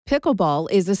Pickleball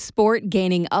is a sport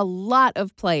gaining a lot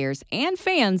of players and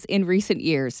fans in recent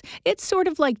years. It's sort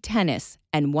of like tennis,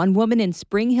 and one woman in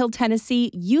Spring Hill,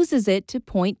 Tennessee, uses it to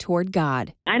point toward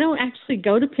God. I don't actually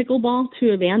go to pickleball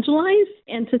to evangelize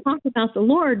and to talk about the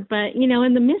Lord, but,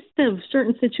 in the midst of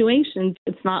certain situations,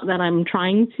 it's not that I'm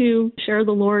trying to share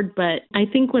the Lord, but I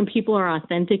think when people are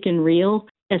authentic and real,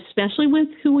 especially with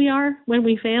who we are when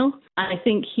we fail, I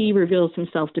think he reveals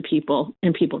himself to people,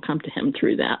 and people come to him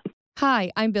through that.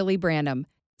 Hi, I'm Billy Branham.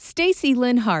 Stacy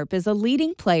Lynn Harp is a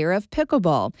leading player of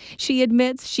pickleball. She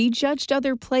admits she judged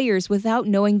other players without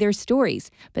knowing their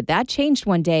stories, but that changed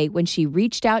one day when she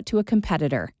reached out to a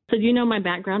competitor. So my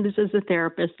background is as a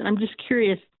therapist, and I'm just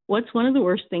curious, what's one of the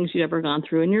worst things you've ever gone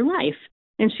through in your life?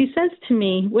 And she says to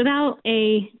me, without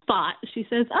a thought, she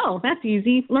says, oh, that's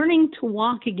easy, learning to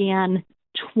walk again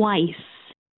twice.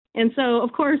 And so,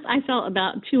 of course, I felt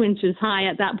about 2 inches high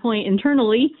at that point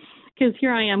internally, because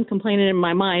here I am complaining in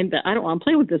my mind that I don't want to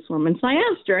play with this woman. So I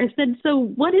asked her, I said, so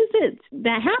what is it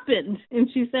that happened? And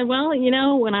she said, well,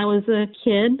 when I was a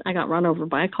kid, I got run over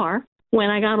by a car.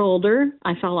 When I got older,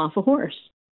 I fell off a horse.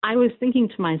 I was thinking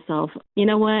to myself, you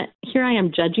know what? Here I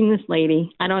am judging this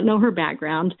lady. I don't know her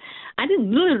background. I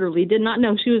literally did not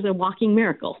know she was a walking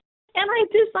miracle. And I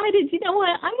decided,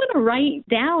 I'm going to write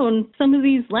down some of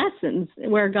these lessons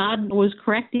where God was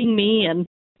correcting me. And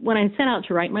when I set out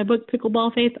to write my book,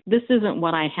 Pickleball Faith, this isn't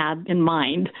what I had in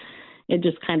mind. It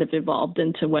just kind of evolved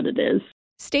into what it is.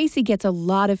 Stacy gets a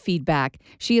lot of feedback.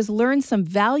 She has learned some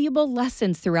valuable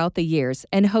lessons throughout the years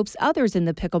and hopes others in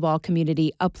the pickleball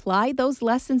community apply those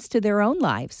lessons to their own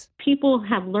lives. People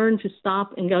have learned to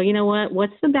stop and go,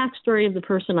 what's the backstory of the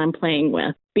person I'm playing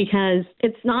with? Because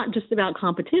it's not just about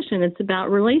competition, it's about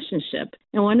relationship.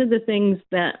 And one of the things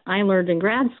that I learned in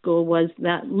grad school was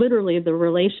that literally the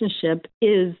relationship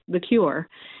is the cure.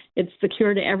 It's the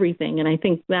cure to everything. And I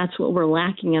think that's what we're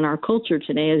lacking in our culture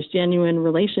today is genuine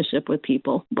relationship with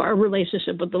people. Our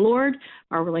relationship with the Lord,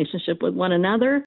 our relationship with one another,